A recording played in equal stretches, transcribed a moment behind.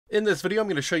In this video, I'm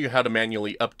going to show you how to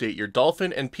manually update your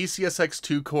Dolphin and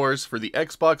PCSX2 cores for the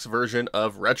Xbox version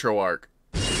of Retroarch.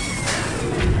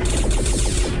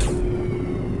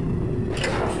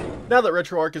 Now that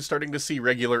Retroarch is starting to see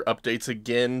regular updates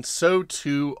again, so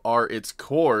too are its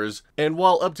cores, and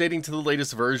while updating to the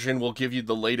latest version will give you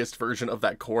the latest version of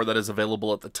that core that is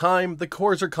available at the time, the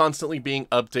cores are constantly being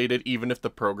updated even if the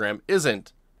program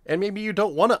isn't. And maybe you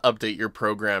don't want to update your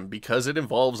program because it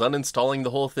involves uninstalling the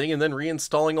whole thing and then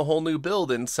reinstalling a whole new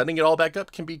build, and setting it all back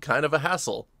up can be kind of a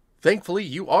hassle. Thankfully,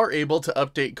 you are able to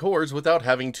update cores without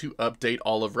having to update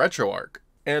all of Retroarch.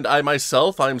 And I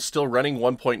myself, I'm still running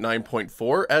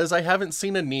 1.9.4 as I haven't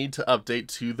seen a need to update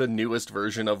to the newest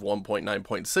version of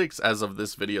 1.9.6 as of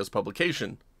this video's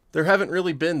publication. There haven't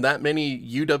really been that many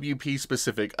UWP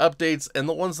specific updates, and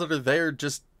the ones that are there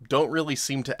just don't really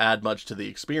seem to add much to the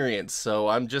experience, so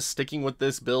I'm just sticking with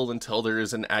this build until there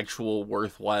is an actual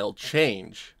worthwhile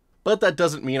change. But that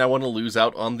doesn't mean I want to lose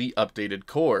out on the updated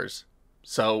cores.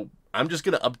 So I'm just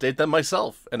going to update them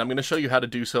myself, and I'm going to show you how to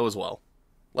do so as well.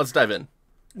 Let's dive in.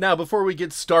 Now, before we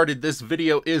get started, this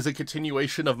video is a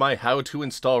continuation of my How to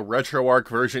Install Retroarch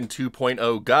version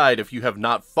 2.0 guide. If you have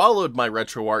not followed my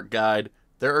Retroarch guide,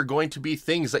 there are going to be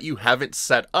things that you haven't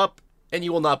set up, and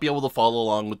you will not be able to follow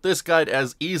along with this guide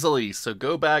as easily. So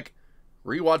go back,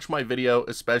 rewatch my video,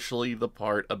 especially the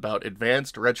part about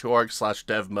advanced Retroarch /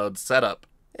 dev mode setup,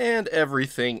 and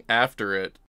everything after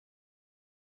it.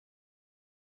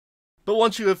 But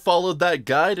once you have followed that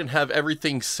guide and have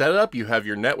everything set up, you have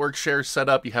your network share set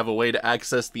up, you have a way to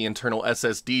access the internal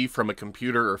SSD from a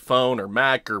computer or phone or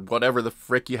Mac or whatever the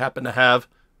frick you happen to have,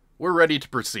 we're ready to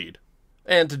proceed.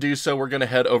 And to do so, we're going to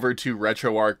head over to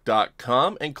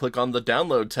retroarch.com and click on the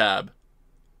download tab.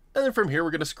 And then from here, we're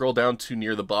going to scroll down to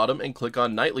near the bottom and click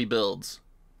on nightly builds.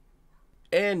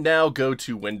 And now go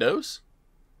to Windows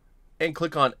and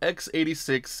click on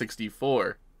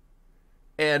x86-64.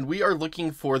 And we are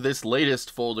looking for this latest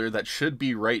folder that should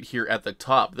be right here at the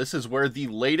top. This is where the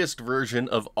latest version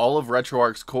of all of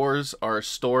Retroarch's cores are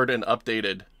stored and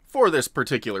updated, for this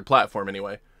particular platform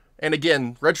anyway. And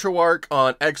again, Retroarch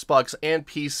on Xbox and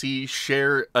PC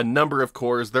share a number of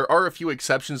cores. There are a few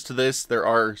exceptions to this. There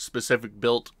are specific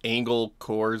built Angle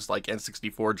cores like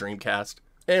N64, Dreamcast,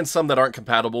 and some that aren't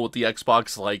compatible with the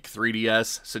Xbox like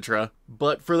 3DS, etc.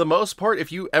 But for the most part,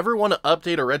 if you ever want to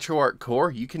update a Retroarch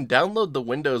core, you can download the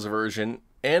Windows version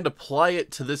and apply it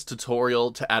to this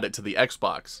tutorial to add it to the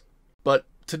Xbox. But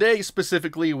today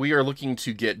specifically, we are looking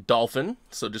to get Dolphin,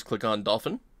 so just click on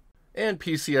Dolphin. And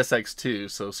PCSX2,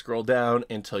 so scroll down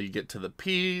until you get to the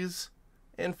P's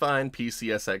and find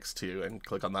PCSX2 and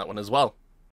click on that one as well.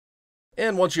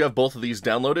 And once you have both of these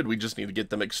downloaded, we just need to get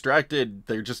them extracted.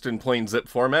 They're just in plain zip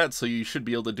format, so you should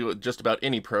be able to do it with just about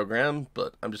any program,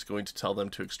 but I'm just going to tell them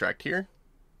to extract here.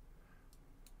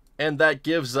 And that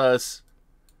gives us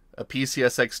a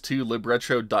PCSX2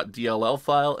 libretro.dll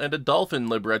file and a Dolphin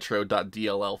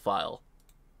libretro.dll file.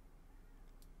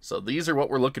 So these are what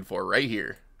we're looking for right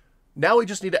here. Now we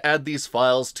just need to add these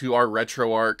files to our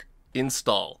Retroarch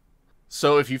install.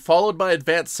 So if you followed my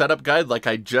advanced setup guide like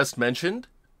I just mentioned,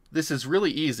 this is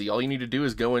really easy. All you need to do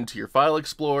is go into your File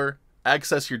Explorer,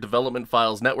 access your development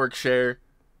files network share,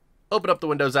 open up the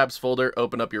Windows Apps folder,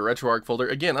 open up your Retroarch folder.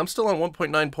 Again, I'm still on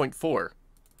 1.9.4.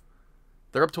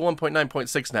 They're up to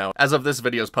 1.9.6 now, as of this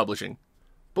video's publishing.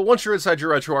 But once you're inside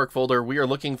your Retroarch folder, we are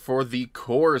looking for the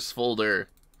cores folder.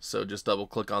 So just double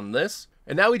click on this.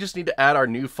 And now we just need to add our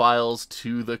new files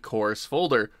to the cores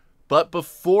folder. But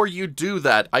before you do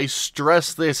that, I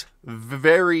stress this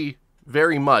very,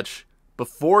 very much.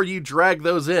 Before you drag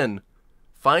those in,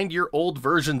 find your old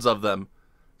versions of them.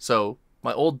 So,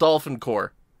 my old Dolphin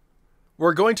core.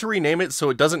 We're going to rename it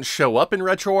so it doesn't show up in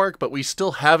Retroarch, but we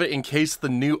still have it in case the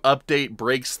new update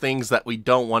breaks things that we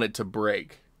don't want it to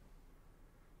break.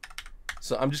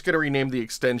 So I'm just going to rename the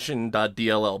extension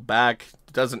 .dll back.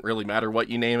 It doesn't really matter what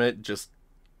you name it, just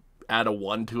add a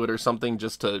 1 to it or something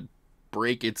just to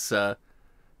break its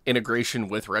integration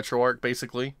with Retroarch,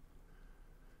 basically.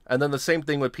 And then the same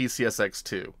thing with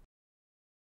PCSX2.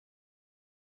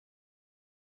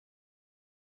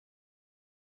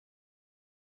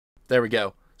 There we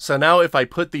go. So now if I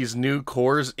put these new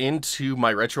cores into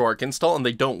my Retroarch install and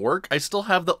they don't work, I still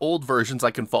have the old versions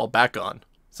I can fall back on.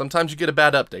 Sometimes you get a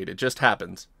bad update, it just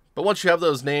happens. But once you have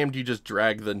those named, you just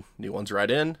drag the new ones right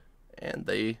in, and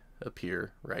they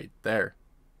appear right there.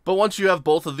 But once you have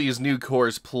both of these new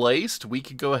cores placed, we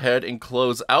could go ahead and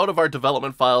close out of our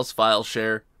development files file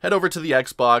share, head over to the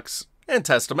Xbox, and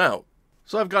test them out.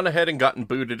 So I've gone ahead and gotten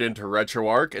booted into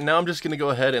Retroarch, and now I'm just going to go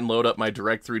ahead and load up my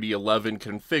Direct3D 11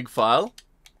 config file.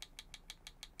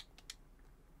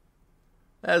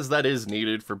 as that is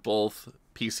needed for both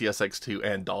PCSX2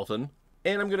 and Dolphin.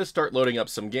 And I'm going to start loading up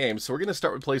some games, so we're going to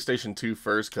start with PlayStation 2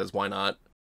 first, because why not?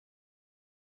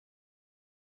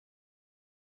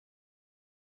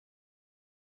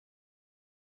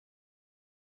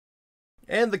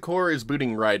 And the core is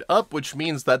booting right up, which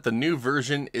means that the new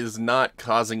version is not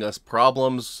causing us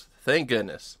problems, thank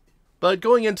goodness. But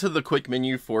going into the quick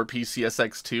menu for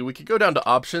PCSX2, we could go down to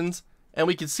options, and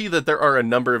we can see that there are a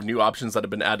number of new options that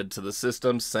have been added to the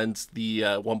system since the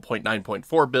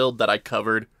 1.9.4 build that I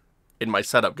covered in my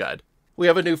setup guide. We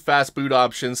have a new fast boot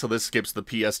option, so this skips the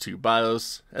PS2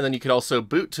 BIOS, and then you can also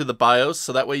boot to the BIOS,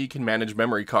 so that way you can manage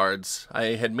memory cards. I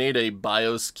had made a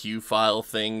BIOS queue file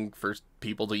thing for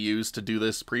people to use to do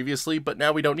this previously, but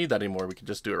now we don't need that anymore, we can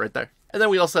just do it right there. And then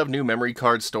we also have new memory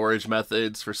card storage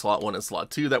methods for slot 1 and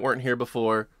slot 2 that weren't here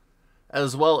before,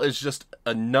 as well as just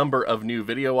a number of new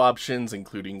video options,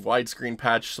 including widescreen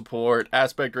patch support,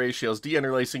 aspect ratios,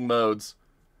 de-interlacing modes,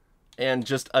 and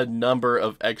just a number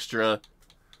of extra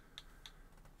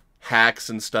hacks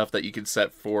and stuff that you can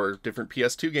set for different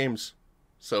PS2 games.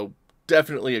 So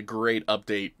definitely a great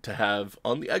update to have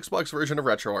on the Xbox version of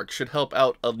Retroarch. Should help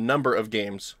out a number of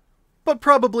games. But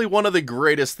probably one of the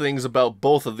greatest things about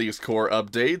both of these core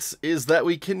updates is that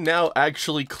we can now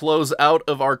actually close out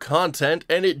of our content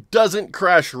and it doesn't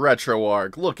crash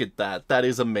Retroarch. Look at that. That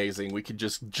is amazing. We could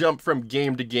just jump from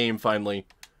game to game finally.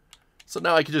 So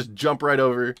now I can just jump right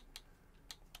over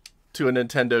to a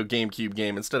Nintendo GameCube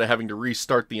game instead of having to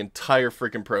restart the entire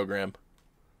freaking program.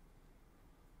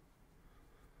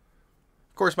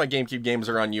 Of course, my GameCube games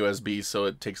are on USB, so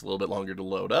it takes a little bit longer to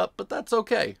load up, but that's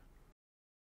okay.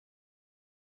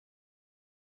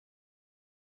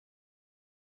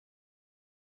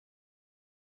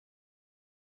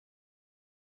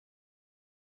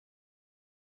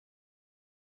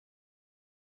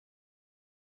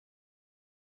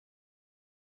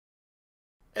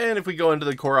 And if we go into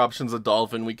the core options of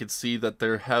Dolphin, we could see that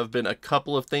there have been a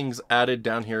couple of things added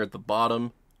down here at the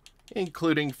bottom,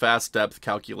 including fast depth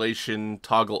calculation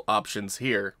toggle options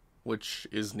here, which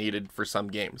is needed for some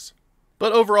games.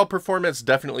 But overall performance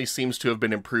definitely seems to have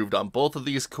been improved on both of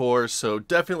these cores, so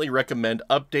definitely recommend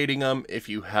updating them if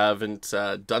you haven't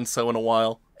done so in a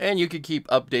while. And you can keep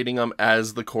updating them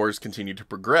as the cores continue to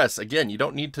progress. Again, you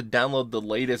don't need to download the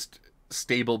latest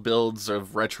stable builds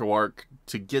of Retroarch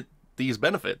to get these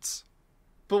benefits.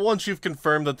 But once you've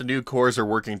confirmed that the new cores are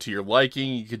working to your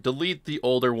liking, you could delete the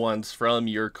older ones from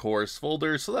your cores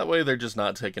folder, so that way they're just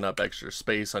not taking up extra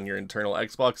space on your internal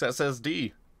Xbox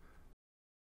SSD.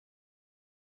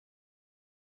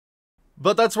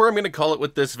 But that's where I'm going to call it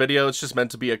with this video. It's just meant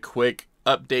to be a quick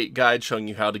update guide showing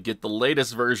you how to get the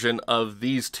latest version of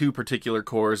these two particular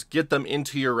cores, get them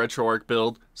into your Retroarch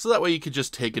build, so that way you could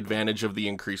just take advantage of the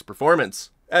increased performance.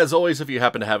 As always, if you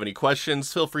happen to have any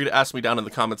questions, feel free to ask me down in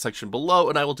the comment section below,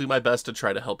 and I will do my best to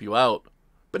try to help you out.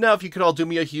 But now, if you could all do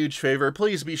me a huge favor,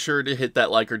 please be sure to hit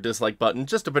that like or dislike button,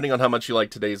 just depending on how much you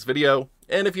like today's video.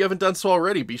 And if you haven't done so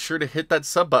already, be sure to hit that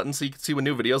sub button so you can see when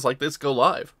new videos like this go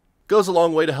live. Goes a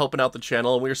long way to helping out the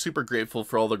channel, and we are super grateful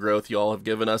for all the growth you all have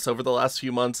given us over the last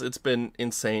few months. It's been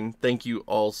insane. Thank you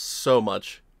all so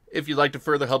much. If you'd like to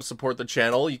further help support the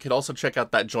channel, you can also check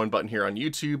out that join button here on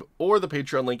YouTube, or the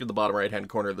Patreon link in the bottom right hand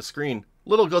corner of the screen.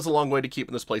 Little goes a long way to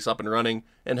keeping this place up and running,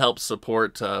 and helps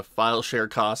support file share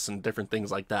costs and different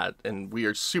things like that. And we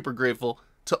are super grateful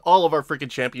to all of our freaking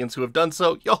champions who have done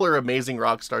so. Y'all are amazing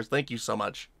rock stars. Thank you so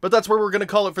much. But that's where we're going to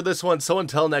call it for this one. So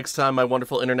until next time, my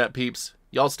wonderful internet peeps,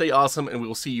 y'all stay awesome, and we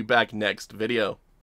will see you back next video.